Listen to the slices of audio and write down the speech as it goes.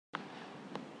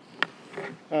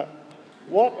Uh,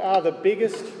 what are the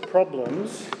biggest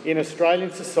problems in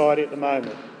Australian society at the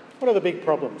moment? What are the big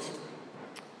problems?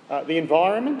 The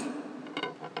environment,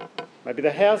 maybe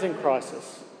the housing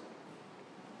crisis,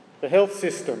 the health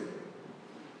system,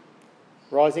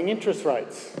 rising interest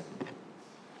rates,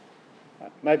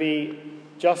 maybe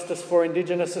justice for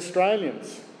Indigenous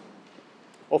Australians,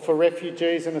 or for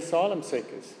refugees and asylum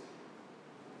seekers.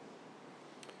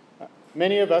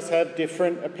 Many of us have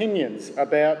different opinions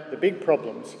about the big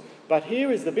problems, but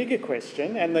here is the bigger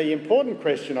question, and the important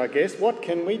question, I guess: what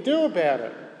can we do about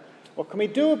it? What can we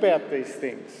do about these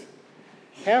things?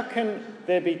 How can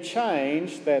there be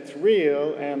change that's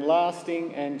real and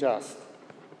lasting and just?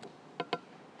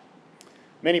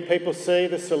 Many people see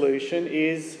the solution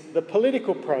is the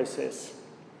political process,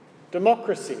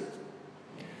 democracy.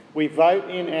 We vote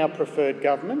in our preferred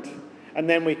government, and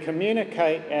then we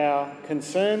communicate our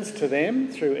concerns to them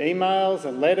through emails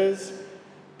and letters,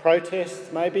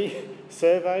 protests maybe,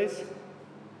 surveys.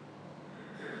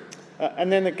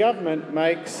 And then the government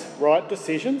makes right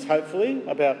decisions, hopefully,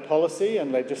 about policy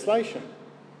and legislation.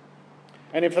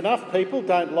 And if enough people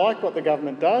don't like what the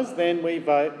government does, then we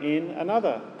vote in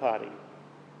another party.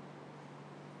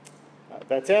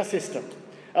 That's our system.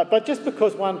 But just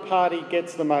because one party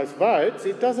gets the most votes,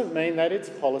 it doesn't mean that its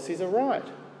policies are right.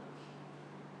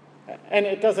 And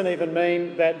it doesn't even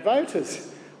mean that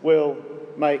voters will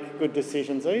make good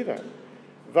decisions either.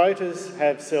 Voters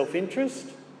have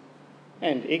self-interest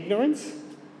and ignorance,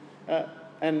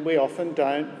 and we often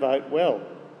don't vote well.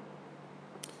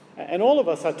 And all of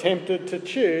us are tempted to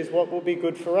choose what will be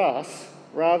good for us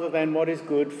rather than what is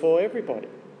good for everybody.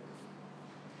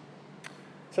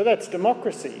 So that's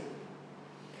democracy.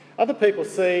 Other people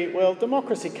see, well,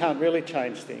 democracy can't really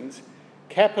change things.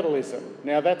 Capitalism,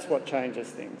 now that's what changes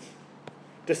things.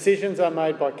 Decisions are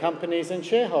made by companies and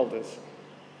shareholders.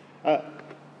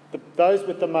 Those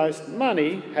with the most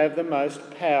money have the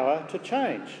most power to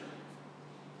change.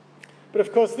 But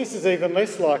of course, this is even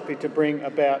less likely to bring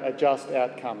about a just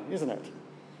outcome, isn't it?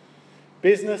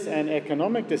 Business and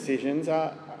economic decisions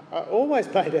are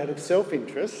always made out of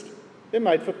self-interest. They're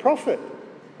made for profit.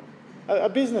 A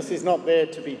business is not there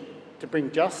to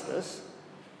bring justice.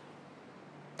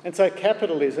 And so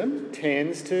capitalism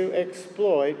tends to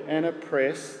exploit and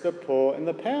oppress the poor and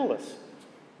the powerless.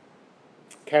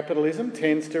 Capitalism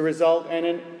tends to result in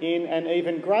an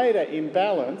even greater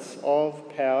imbalance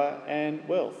of power and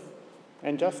wealth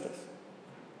and justice.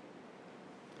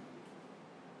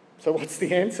 So what's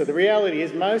the answer? The reality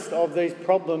is most of these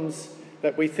problems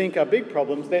that we think are big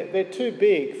problems, they're too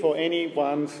big for any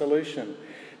one solution.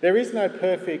 There is no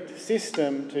perfect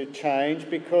system to change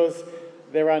because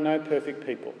there are no perfect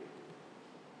people.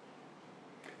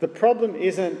 The problem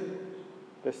isn't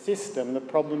the system, the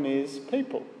problem is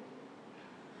people.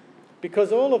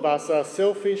 Because all of us are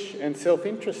selfish and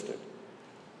self-interested.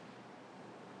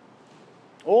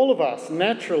 All of us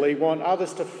naturally want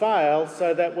others to fail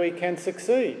so that we can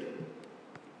succeed.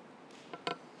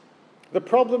 The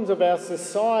problems of our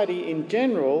society in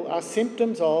general are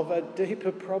symptoms of a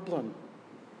deeper problem: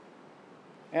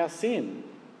 our sin,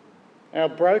 our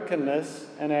brokenness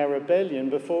and our rebellion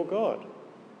before God.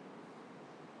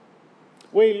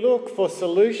 We look for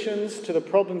solutions to the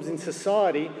problems in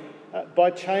society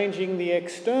by changing the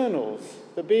externals,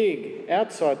 the big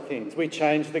outside things. We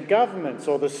change the governments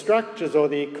or the structures or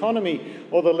the economy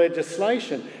or the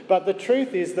legislation. But the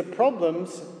truth is the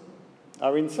problems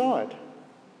are inside.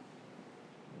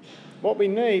 What we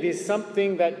need is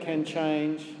something that can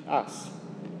change us.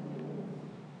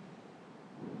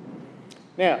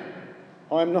 Now,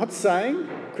 I'm not saying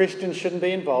Christians shouldn't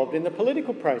be involved in the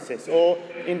political process or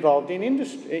involved in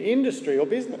industry or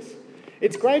business.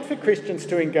 It's great for Christians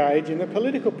to engage in the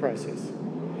political process,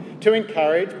 to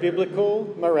encourage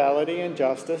biblical morality and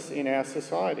justice in our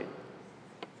society.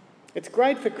 It's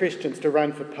great for Christians to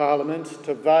run for Parliament,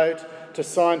 to vote, to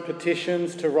sign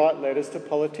petitions, to write letters to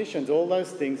politicians. All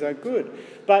those things are good.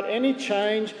 But any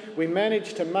change we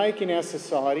manage to make in our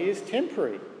society is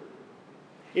temporary.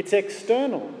 It's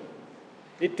external.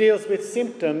 It deals with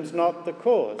symptoms, not the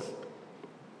cause.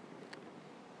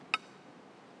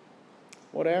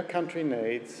 What our country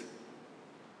needs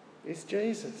is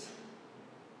Jesus.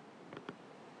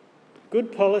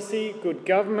 Good policy, good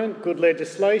government, good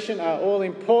legislation are all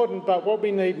important, but what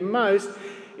we need most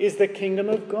is the kingdom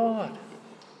of God.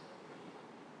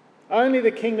 Only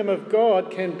the kingdom of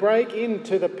God can break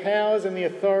into the powers and the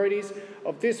authorities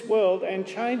of this world and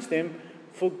change them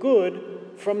for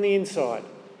good from the inside.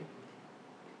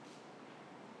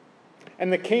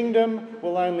 And the kingdom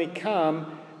will only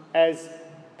come as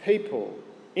people,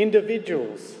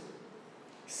 individuals,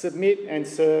 submit and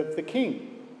serve the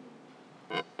King.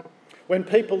 When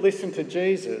people listen to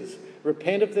Jesus,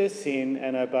 repent of their sin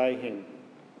and obey him.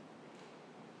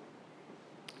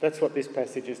 That's what this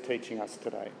passage is teaching us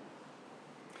today.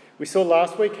 We saw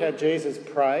last week how Jesus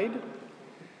prayed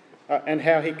and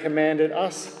how he commanded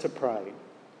us to pray.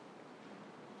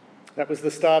 That was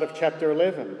the start of chapter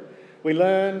 11. We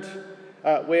learned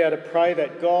we are to pray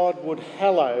that God would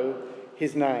hallow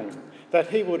his name, that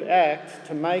he would act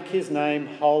to make his name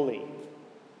holy.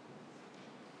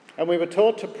 And we were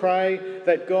taught to pray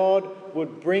that God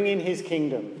would bring in his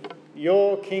kingdom.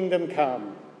 Your kingdom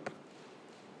come.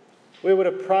 We were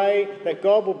to pray that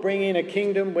God will bring in a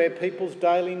kingdom where people's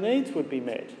daily needs would be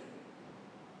met,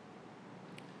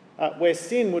 where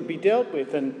sin would be dealt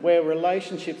with and where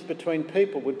relationships between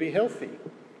people would be healthy.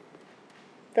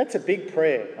 That's a big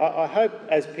prayer. I hope,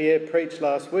 as Pierre preached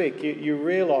last week, you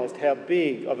realised how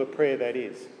big of a prayer that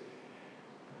is.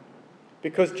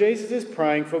 Because Jesus is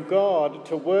praying for God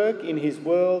to work in his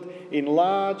world in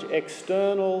large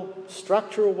external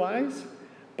structural ways,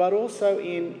 but also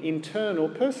in internal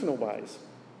personal ways.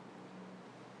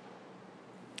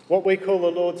 What we call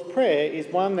the Lord's Prayer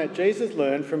is one that Jesus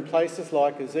learned from places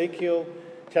like Ezekiel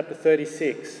chapter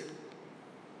 36,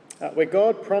 where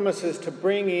God promises to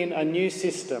bring in a new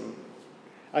system,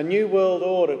 a new world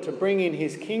order, to bring in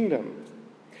his kingdom.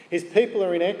 His people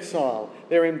are in exile.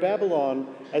 They're in Babylon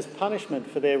as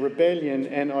punishment for their rebellion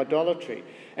and idolatry.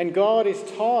 And God is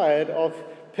tired of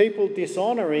people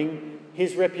dishonouring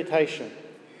his reputation,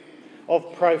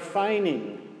 of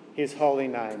profaning his holy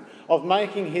name, of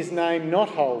making his name not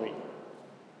holy.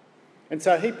 And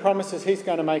so he promises he's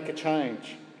going to make a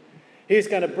change. He's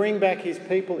going to bring back his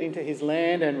people into his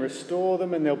land and restore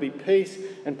them, and there'll be peace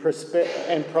and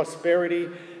prosperity.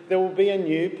 There will be a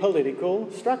new political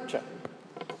structure.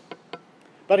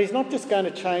 But he's not just going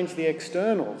to change the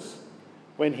externals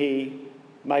when he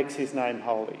makes his name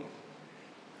holy.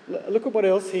 Look at what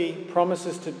else he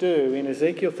promises to do. In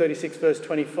Ezekiel 36 verse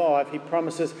 25, he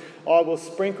promises, I will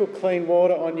sprinkle clean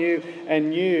water on you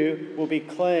and you will be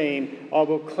clean. I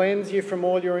will cleanse you from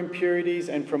all your impurities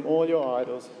and from all your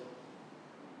idols.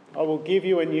 I will give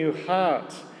you a new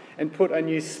heart and put a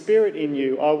new spirit in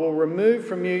you. I will remove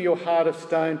from you your heart of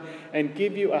stone and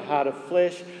give you a heart of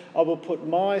flesh. I will put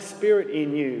my spirit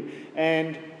in you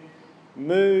and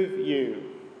move you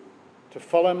to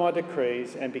follow my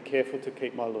decrees and be careful to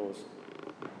keep my laws.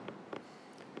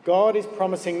 God is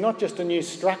promising not just a new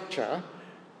structure,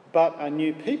 but a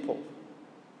new people.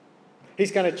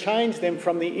 He's going to change them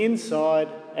from the inside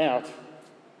out.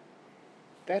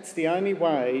 That's the only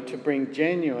way to bring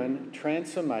genuine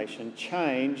transformation,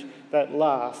 change that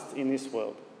lasts in this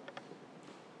world.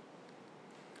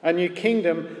 A new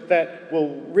kingdom that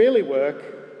will really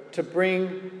work to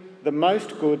bring the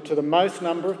most good to the most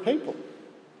number of people.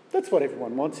 That's what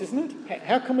everyone wants, isn't it?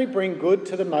 How can we bring good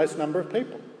to the most number of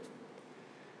people?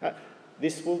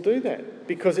 This will do that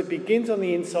because it begins on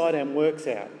the inside and works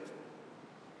out.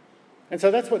 And so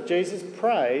that's what Jesus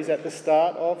prays at the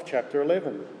start of chapter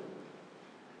 11.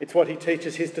 It's what he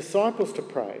teaches his disciples to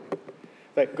pray,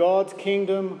 that God's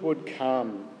kingdom would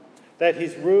come, that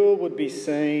his rule would be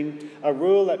seen, a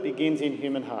rule that begins in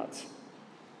human hearts.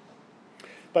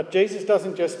 But Jesus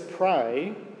doesn't just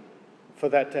pray for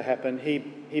that to happen,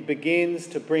 he begins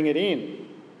to bring it in.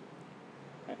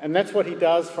 And that's what he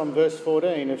does from verse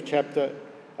 14 of chapter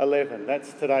 11.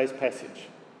 That's today's passage.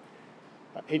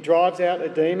 He drives out a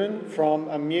demon from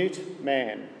a mute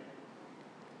man,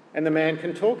 and the man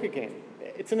can talk again.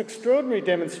 It's an extraordinary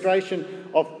demonstration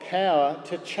of power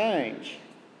to change,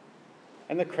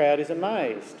 and the crowd is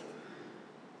amazed.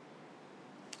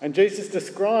 And Jesus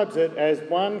describes it as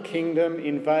one kingdom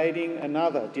invading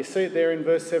another. Do you see it there in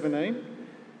verse 17?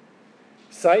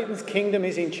 Satan's kingdom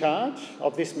is in charge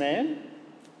of this man,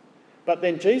 but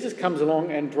then Jesus comes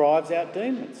along and drives out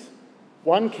demons.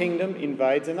 One kingdom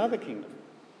invades another kingdom.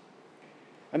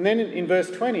 And then in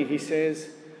verse 20 he says,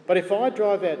 but if I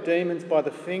drive out demons by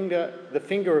the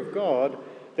finger of God,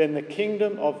 then the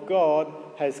kingdom of God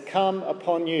has come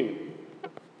upon you.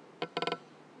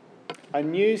 A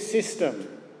new system,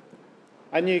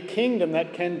 a new kingdom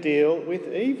that can deal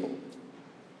with evil.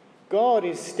 God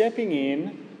is stepping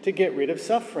in to get rid of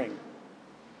suffering.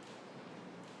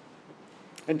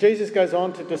 And Jesus goes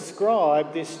on to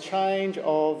describe this change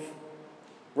of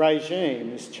regime,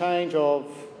 this change of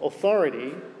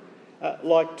authority,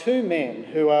 like two men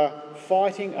who are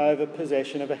fighting over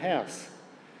possession of a house.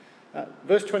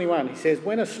 Verse 21, he says,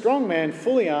 when a strong man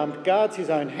fully armed guards his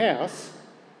own house,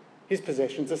 his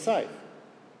possessions are safe.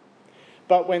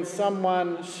 But when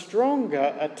someone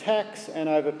stronger attacks and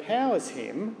overpowers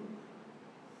him,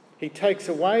 he takes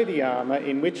away the armour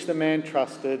in which the man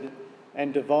trusted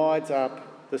and divides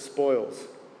up the spoils.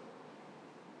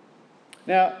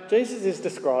 Now, Jesus is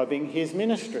describing his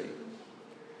ministry.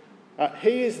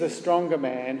 He is the stronger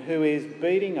man who is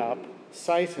beating up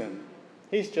Satan.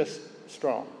 He's just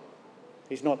strong.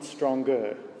 He's not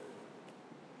stronger.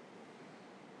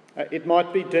 It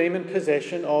might be demon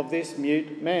possession of this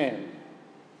mute man.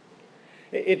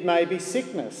 It may be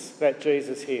sickness that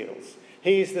Jesus heals.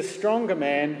 He is the stronger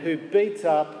man who beats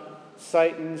up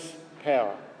Satan's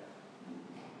power.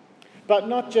 But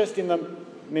not just in the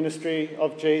ministry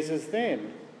of Jesus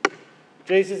then.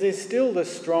 Jesus is still the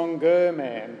stronger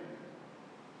man,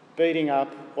 beating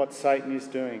up what Satan is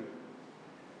doing.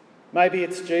 Maybe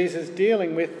it's Jesus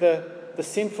dealing with the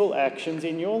sinful actions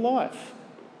in your life,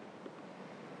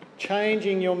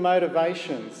 changing your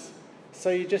motivations so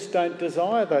you just don't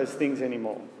desire those things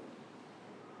anymore.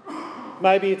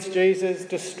 Maybe it's Jesus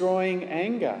destroying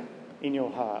anger in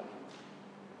your heart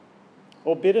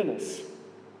or bitterness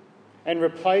and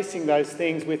replacing those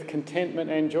things with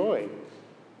contentment and joy.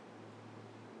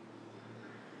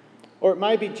 Or it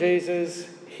may be Jesus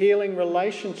healing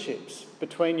relationships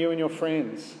between you and your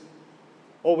friends,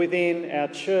 or within our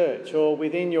church, or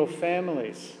within your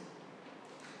families.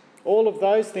 All of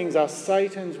those things are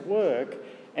Satan's work,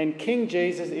 and King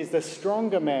Jesus is the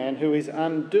stronger man who is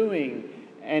undoing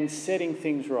and setting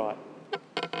things right.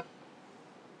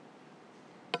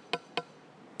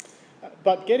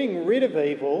 But getting rid of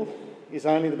evil is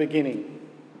only the beginning.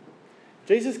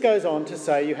 Jesus goes on to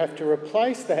say you have to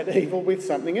replace that evil with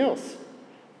something else.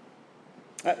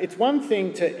 It's one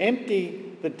thing to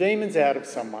empty the demons out of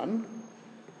someone,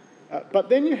 but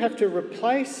then you have to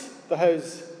replace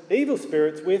those evil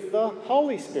spirits with the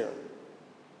Holy Spirit.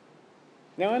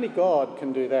 Now, only God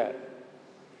can do that.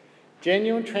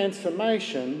 Genuine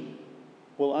transformation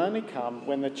will only come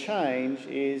when the change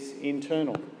is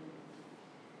internal.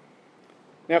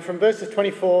 Now, from verses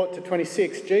 24 to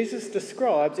 26, Jesus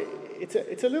describes,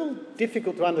 it's a little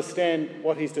difficult to understand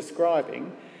what he's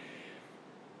describing.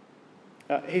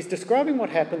 He's describing what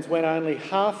happens when only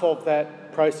half of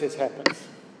that process happens.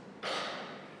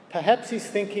 Perhaps he's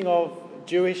thinking of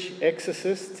Jewish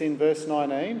exorcists in verse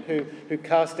 19 who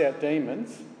cast out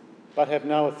demons but have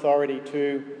no authority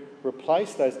to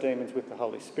replace those demons with the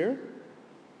Holy Spirit.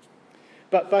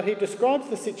 But he describes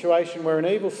the situation where an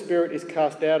evil spirit is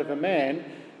cast out of a man,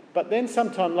 but then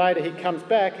sometime later he comes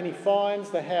back and he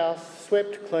finds the house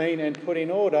swept clean and put in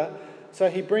order. So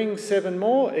he brings 7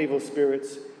 more evil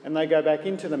spirits and they go back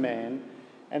into the man,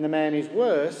 and the man is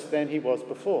worse than he was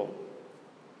before.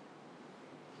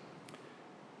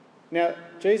 Now,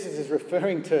 Jesus is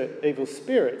referring to evil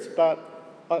spirits, but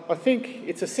I think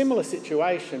it's a similar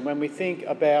situation when we think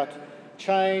about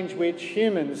change which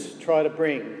humans try to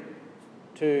bring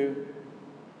to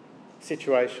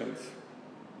situations.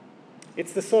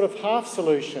 It's the sort of half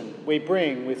solution we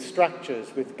bring with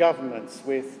structures, with governments,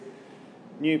 with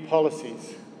new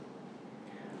policies.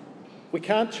 We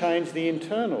can't change the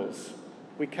internals.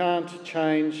 We can't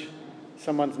change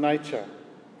someone's nature.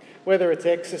 Whether it's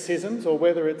exorcisms or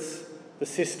whether it's the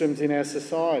systems in our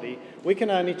society, we can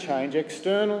only change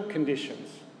external conditions.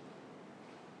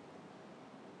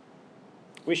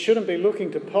 We shouldn't be looking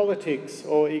to politics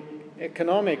or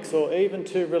economics or even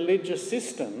to religious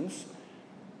systems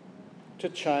to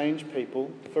change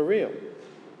people for real.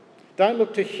 Don't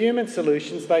look to human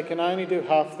solutions, they can only do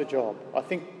half the job. I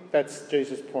think that's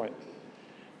Jesus' point.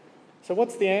 So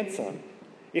what's the answer?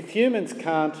 If humans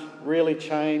can't really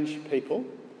change people,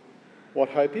 what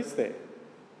hope is there?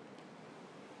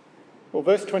 Well,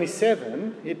 verse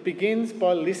 27, it begins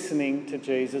by listening to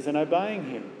Jesus and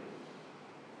obeying him.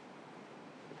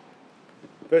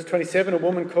 Verse 27, a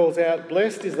woman calls out,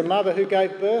 "Blessed is the mother who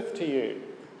gave birth to you."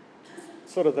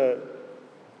 Sort of the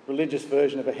religious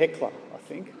version of a heckler, I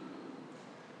think.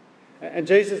 And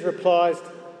Jesus replies,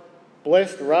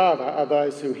 "Blessed rather are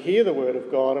those who hear the word of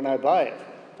God and obey it."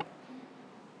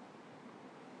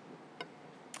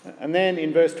 And then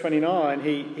in verse 29,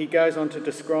 he goes on to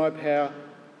describe how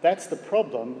that's the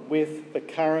problem with the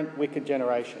current wicked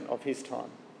generation of his time.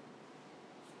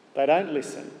 They don't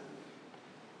listen.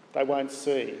 They won't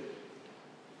see.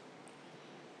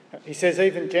 He says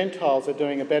even Gentiles are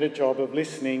doing a better job of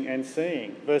listening and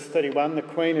seeing. Verse 31, the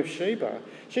Queen of Sheba,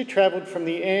 she travelled from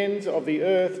the ends of the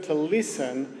earth to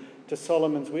listen to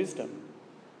Solomon's wisdom.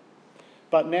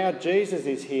 But now Jesus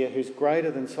is here who's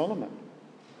greater than Solomon.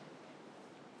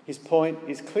 His point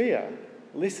is clear.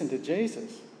 Listen to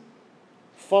Jesus.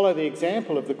 Follow the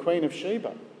example of the Queen of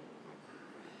Sheba.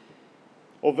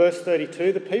 Or verse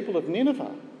 32, the people of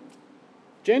Nineveh,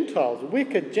 Gentiles,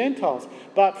 wicked Gentiles,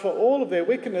 but for all of their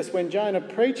wickedness, when Jonah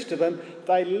preached to them,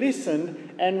 they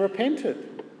listened and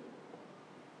repented.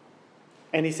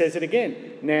 And he says it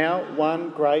again, now one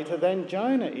greater than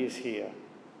Jonah is here.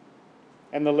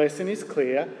 And the lesson is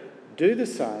clear, do the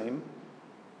same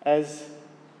as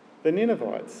the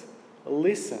Ninevites.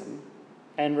 Listen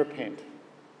and repent.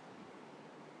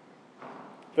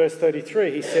 Verse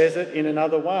 33, he says it in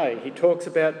another way. He talks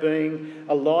about being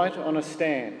a light on a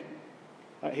stand.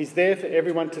 He's there for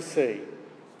everyone to see.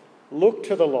 Look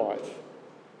to the light.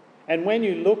 And when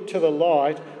you look to the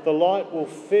light will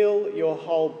fill your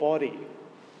whole body.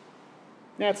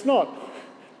 Now, it's not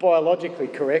biologically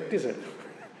correct, is it?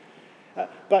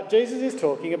 But Jesus is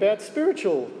talking about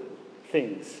spiritual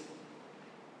things.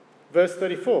 Verse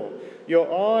 34,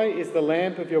 your eye is the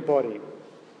lamp of your body.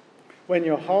 When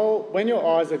your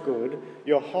eyes are good,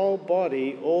 your whole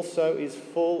body also is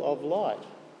full of light.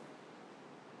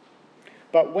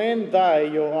 But when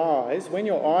your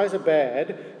eyes are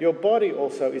bad, your body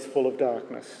also is full of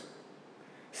darkness.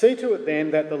 See to it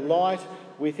then that the light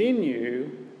within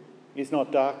you is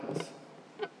not darkness.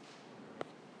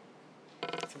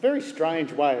 It's a very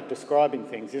strange way of describing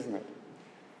things, isn't it?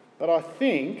 But I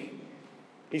think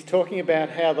he's talking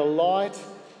about how the light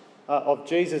of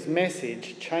Jesus'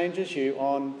 message changes you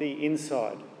on the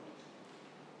inside.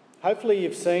 Hopefully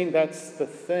you've seen that's the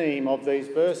theme of these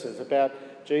verses, about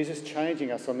Jesus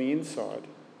changing us on the inside.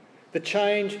 The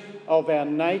change of our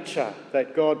nature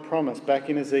that God promised back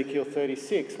in Ezekiel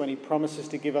 36 when he promises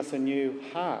to give us a new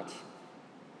heart.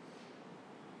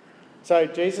 So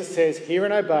Jesus says, hear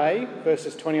and obey,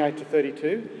 verses 28 to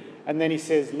 32, and then he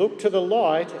says, look to the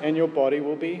light and your body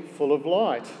will be full of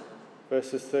light,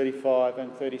 verses 35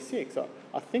 and 36.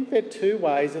 I think they're two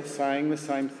ways of saying the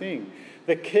same thing.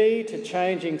 The key to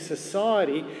changing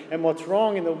society and what's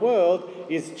wrong in the world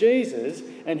is Jesus,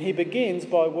 and he begins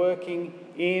by working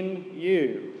in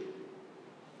you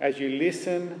as you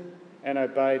listen and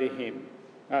obey to him,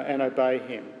 obey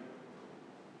him.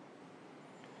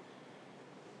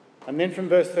 And then from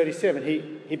verse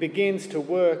 37, he begins to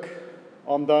work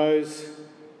on those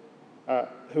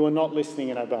who are not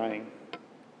listening and obeying.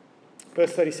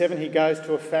 Verse 37, he goes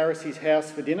to a Pharisee's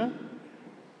house for dinner,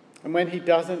 and when he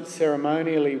doesn't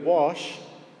ceremonially wash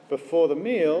before the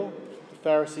meal, the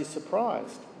Pharisee's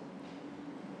surprised.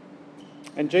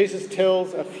 And Jesus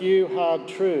tells a few hard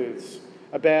truths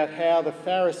about how the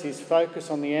Pharisees focus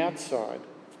on the outside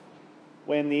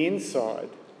when the inside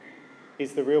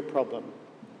is the real problem.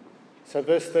 So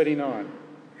verse 39.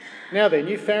 Now then,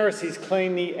 you Pharisees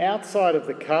clean the outside of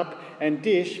the cup and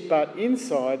dish, but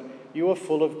inside you are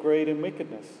full of greed and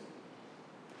wickedness.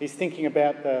 He's thinking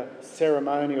about the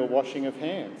ceremonial washing of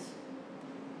hands.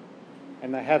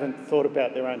 And they haven't thought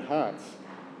about their own hearts.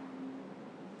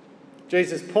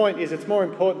 Jesus' point is it's more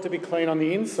important to be clean on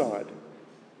the inside,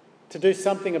 to do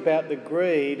something about the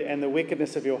greed and the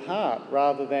wickedness of your heart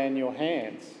rather than your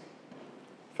hands.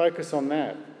 Focus on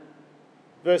that.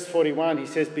 Verse 41, he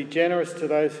says, be generous to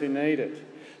those who need it.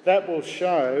 That will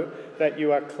show that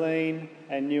you are clean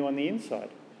and new on the inside.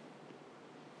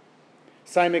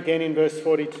 Same again in verse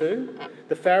 42.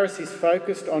 The Pharisees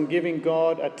focused on giving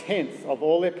God a tenth of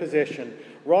all their possession,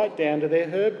 right down to their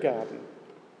herb garden.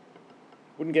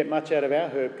 Wouldn't get much out of our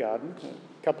herb garden.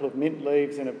 A couple of mint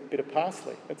leaves and a bit of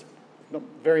parsley. That's not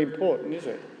very important, is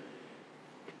it?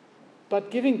 But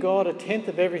giving God a tenth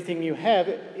of everything you have,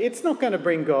 it's not going to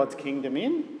bring God's kingdom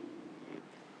in.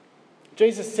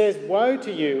 Jesus says, woe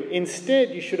to you.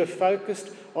 Instead, you should have focused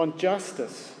on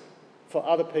justice for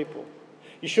other people.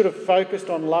 You should have focused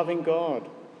on loving God.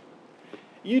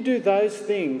 You do those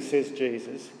things, says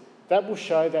Jesus, that will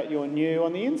show that you're new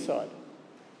on the inside.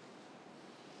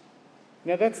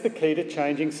 Now, that's the key to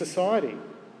changing society.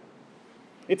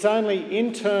 It's only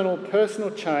internal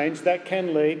personal change that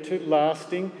can lead to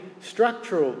lasting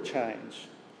structural change,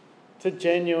 to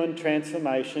genuine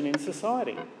transformation in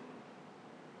society.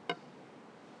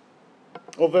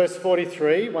 Or verse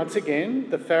 43, once again,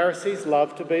 the Pharisees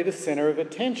love to be the centre of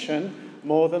attention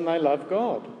more than they love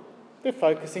God. They're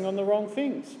focusing on the wrong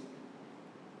things.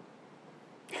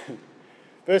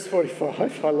 Verse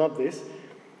 45, I love this.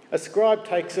 A scribe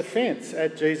takes offence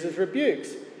at Jesus'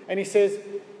 rebukes, and he says,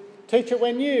 Teacher,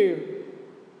 when you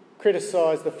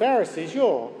criticise the Pharisees,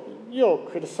 you're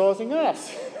criticising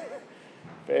us.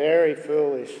 Very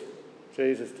foolish.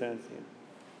 Jesus turns to him.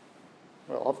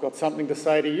 Well, I've got something to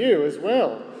say to you as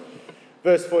well.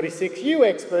 Verse 46, you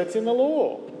experts in the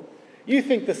law, you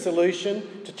think the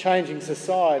solution to changing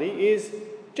society is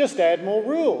just add more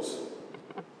rules.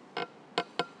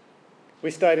 We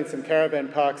stayed in some caravan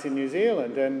parks in New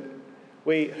Zealand and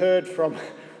we heard from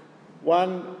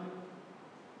one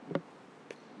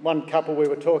couple we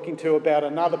were talking to about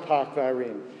another park they were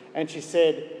in, and she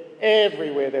said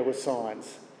everywhere there were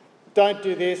signs. Don't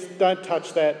do this, don't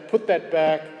touch that, put that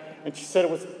back. And she said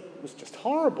it was just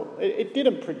horrible. It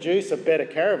didn't produce a better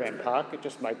caravan park, it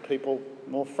just made people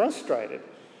more frustrated.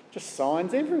 Just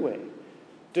signs everywhere.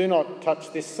 Do not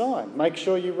touch this sign. Make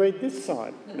sure you read this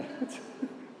sign.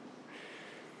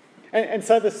 And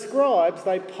so the scribes,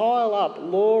 they pile up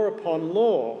law upon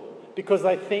law because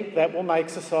they think that will make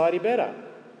society better.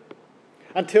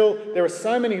 Until there are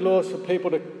so many laws for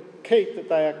people to keep that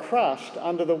they are crushed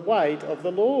under the weight of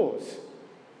the laws.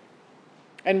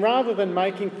 And rather than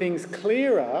making things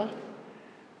clearer,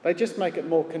 they just make it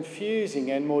more confusing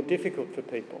and more difficult for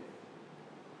people.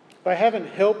 They haven't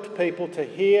helped people to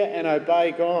hear and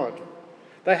obey God.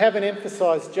 They haven't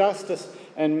emphasised justice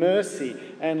and mercy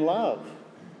and love.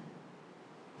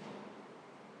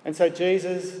 And so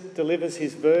Jesus delivers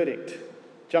his verdict.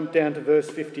 Jump down to verse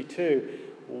 52.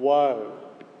 Woe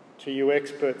to you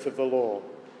experts of the law.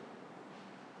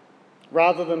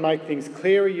 Rather than make things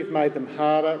clearer, you've made them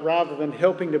harder. Rather than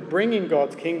helping to bring in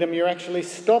God's kingdom, you're actually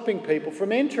stopping people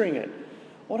from entering it.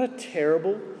 What a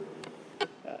terrible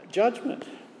judgment.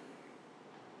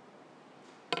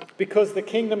 Because the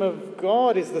kingdom of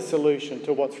God is the solution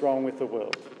to what's wrong with the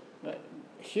world.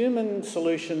 Human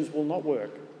solutions will not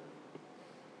work.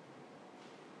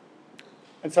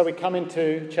 And so we come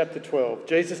into chapter 12.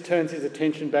 Jesus turns his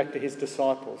attention back to his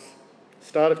disciples.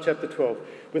 Start of chapter 12,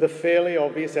 with a fairly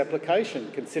obvious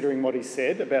application, considering what he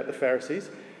said about the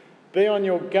Pharisees. Be on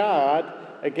your guard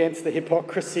against the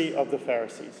hypocrisy of the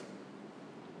Pharisees.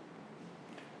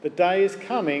 The day is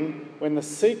coming when the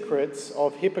secrets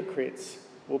of hypocrites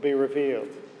will be revealed,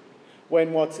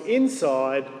 when what's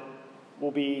inside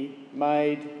will be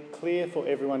made clear for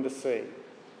everyone to see.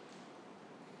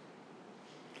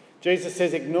 Jesus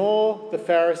says, ignore the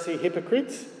Pharisee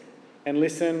hypocrites and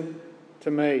listen to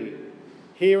me.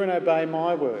 Hear and obey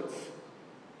my words.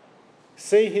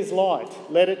 See his light.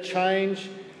 Let it change.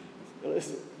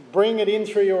 Bring it in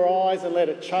through your eyes and let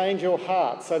it change your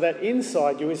heart so that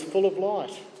inside you is full of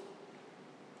light.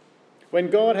 When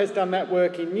God has done that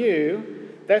work in you,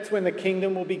 that's when the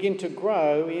kingdom will begin to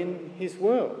grow in his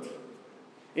world,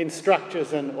 in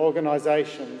structures and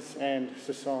organisations and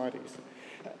societies.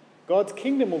 God's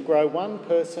kingdom will grow one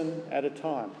person at a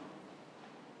time.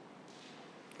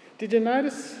 Did you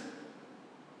notice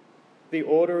the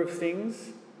order of things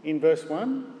in verse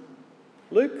 1?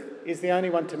 Luke is the only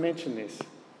one to mention this.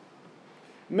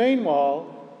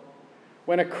 Meanwhile,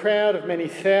 when a crowd of many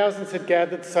thousands had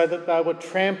gathered so that they were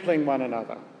trampling one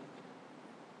another.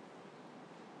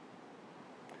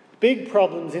 Big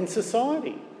problems in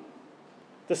society.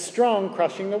 The strong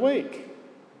crushing the weak.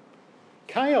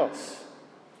 Chaos.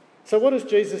 So what does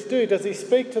Jesus do? Does he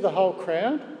speak to the whole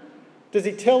crowd? Does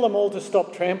he tell them all to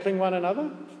stop trampling one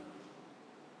another?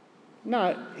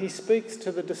 No, he speaks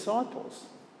to the disciples.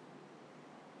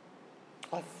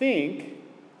 I think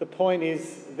the point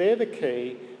is they're the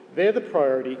key, they're the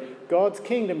priority. God's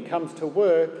kingdom comes to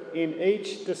work in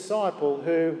each disciple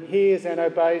who hears and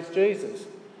obeys Jesus.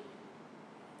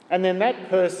 And then that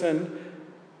person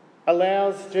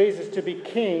allows Jesus to be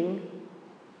king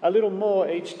a little more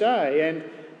each day, and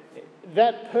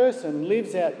that person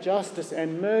lives out justice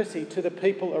and mercy to the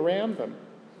people around them.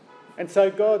 And so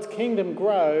God's kingdom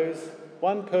grows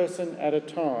one person at a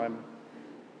time,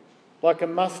 like a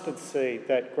mustard seed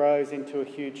that grows into a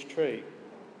huge tree,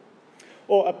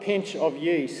 or a pinch of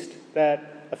yeast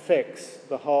that affects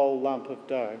the whole lump of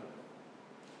dough.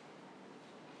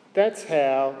 That's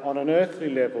how, on an earthly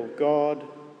level, God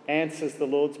answers the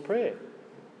Lord's Prayer.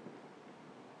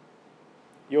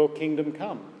 Your kingdom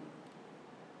come.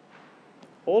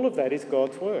 All of that is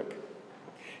God's work.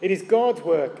 It is God's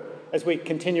work, as we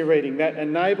continue reading, that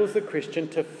enables the Christian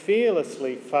to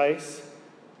fearlessly face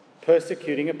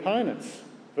persecuting opponents.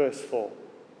 Verse 4.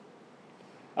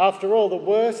 After all, the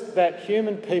worst that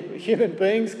human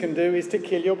beings can do is to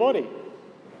kill your body.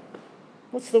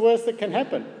 What's the worst that can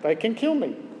happen? They can kill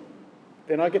me.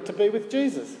 Then I get to be with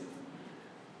Jesus.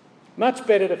 Much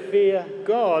better to fear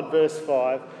God, verse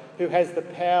 5, who has the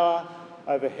power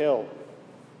over hell.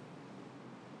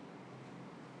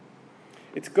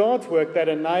 It's God's work that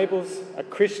enables a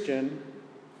Christian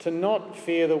to not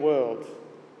fear the world,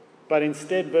 but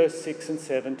instead, verse 6 and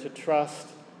 7, to trust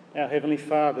our Heavenly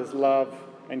Father's love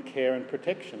and care and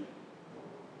protection.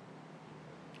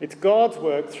 It's God's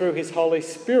work through his Holy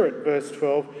Spirit, verse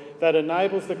 12, that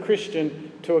enables the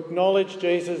Christian to acknowledge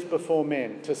Jesus before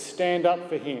men, to stand up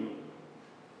for him.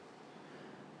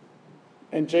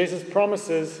 And Jesus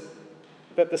promises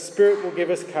that the Spirit will give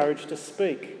us courage to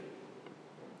speak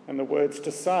and the words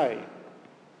to say.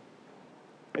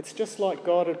 It's just like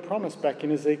God had promised back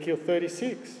in Ezekiel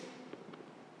 36.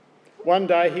 One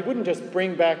day he wouldn't just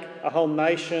bring back a whole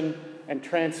nation and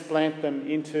transplant them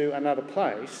into another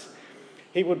place.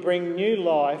 He would bring new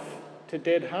life to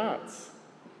dead hearts.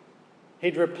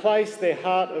 He'd replace their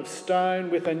heart of stone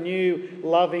with a new,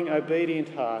 loving,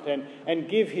 obedient heart and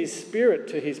give his Spirit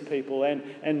to his people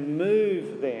and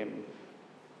move them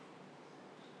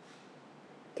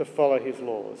to follow his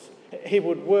laws. He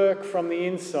would work from the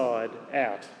inside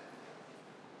out.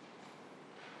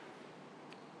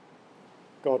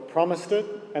 God promised it,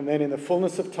 and then in the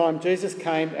fullness of time, Jesus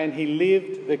came and he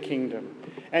lived the kingdom.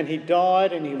 And he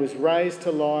died and he was raised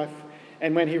to life.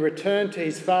 And when he returned to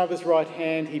his Father's right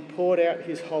hand, he poured out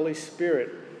his Holy Spirit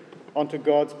onto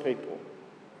God's people.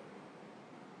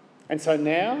 And so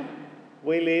now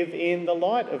we live in the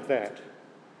light of that.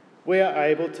 We are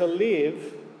able to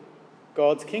live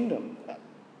God's kingdom.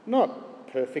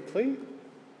 Not perfectly,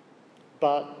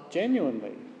 but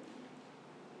genuinely.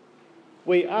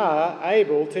 We are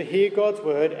able to hear God's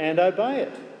word and obey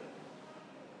it.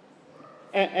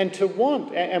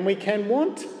 And we can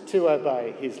want to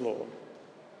obey his law.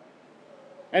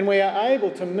 And we are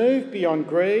able to move beyond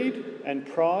greed and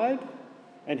pride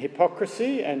and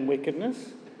hypocrisy and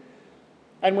wickedness.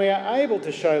 And we are able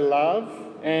to show love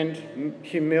and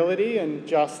humility and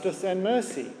justice and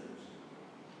mercy.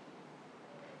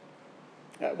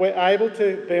 We're able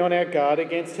to be on our guard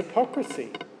against hypocrisy.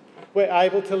 We're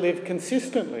able to live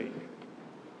consistently.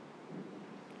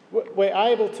 We're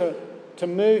able to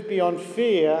move beyond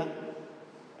fear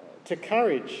to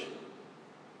courage,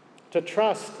 to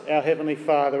trust our Heavenly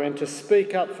Father and to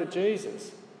speak up for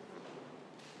Jesus.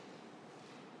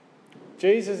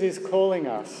 Jesus is calling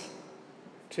us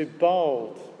to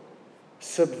bold,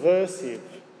 subversive,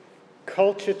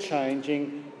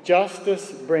 culture-changing,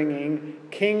 justice-bringing,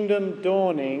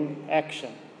 kingdom-dawning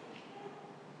action.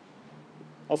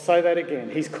 I'll say that again.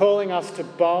 He's calling us to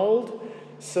bold,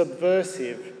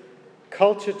 subversive,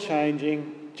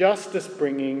 culture-changing,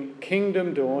 justice-bringing,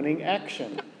 kingdom-dawning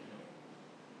action.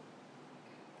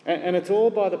 And it's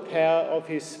all by the power of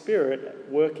his Spirit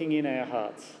working in our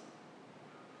hearts.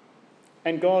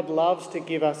 And God loves to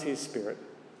give us his Spirit.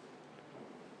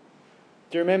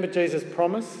 Do you remember Jesus'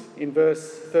 promise in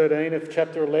verse 13 of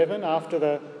chapter 11 after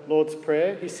the Lord's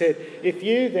Prayer? He said, "If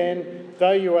you then,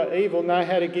 though you are evil, know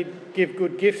how to give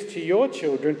good gifts to your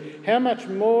children, how much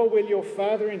more will your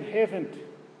Father in heaven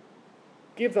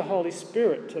give the Holy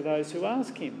Spirit to those who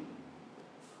ask him?"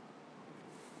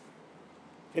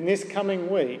 In this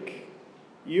coming week,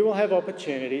 you will have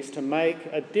opportunities to make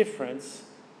a difference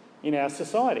in our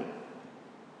society.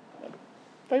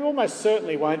 They almost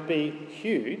certainly won't be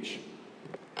huge.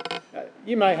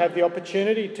 You may have the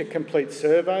opportunity to complete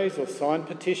surveys or sign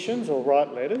petitions or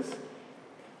write letters.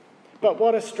 But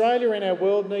what Australia and our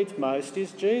world needs most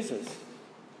is Jesus.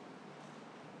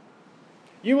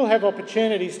 You will have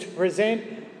opportunities to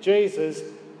present Jesus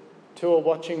to a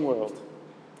watching world,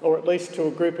 or at least to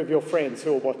a group of your friends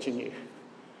who are watching you,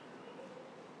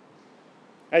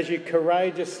 as you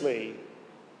courageously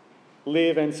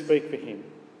live and speak for him.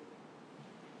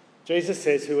 Jesus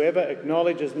says, "Whoever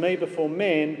acknowledges me before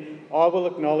men, I will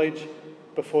acknowledge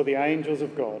before the angels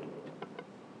of God."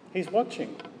 He's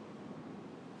watching.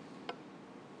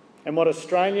 And what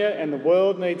Australia and the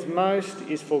world needs most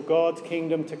is for God's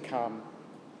kingdom to come.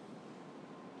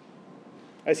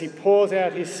 As he pours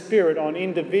out his Spirit on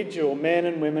individual men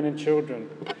and women and children,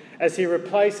 as he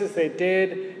replaces their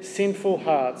dead, sinful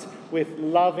hearts with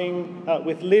living,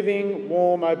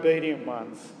 warm, obedient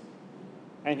ones,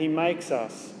 and he makes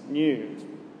us new.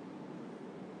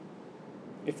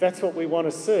 If that's what we want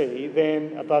to see,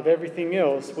 then above everything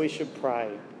else, we should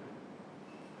pray.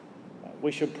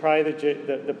 We should pray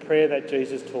the prayer that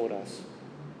Jesus taught us.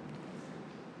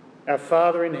 Our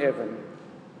Father in heaven,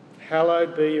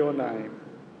 hallowed be your name.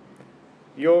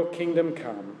 Your kingdom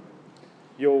come.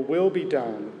 Your will be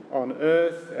done on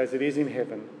earth as it is in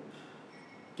heaven.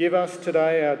 Give us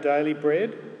today our daily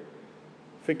bread.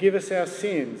 Forgive us our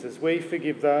sins as we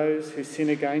forgive those who sin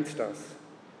against us.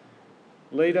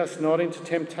 Lead us not into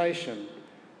temptation,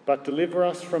 but deliver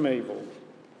us from evil.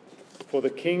 For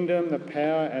the kingdom, the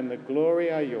power and the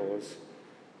glory are yours,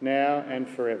 now and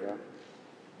forever.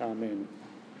 Amen.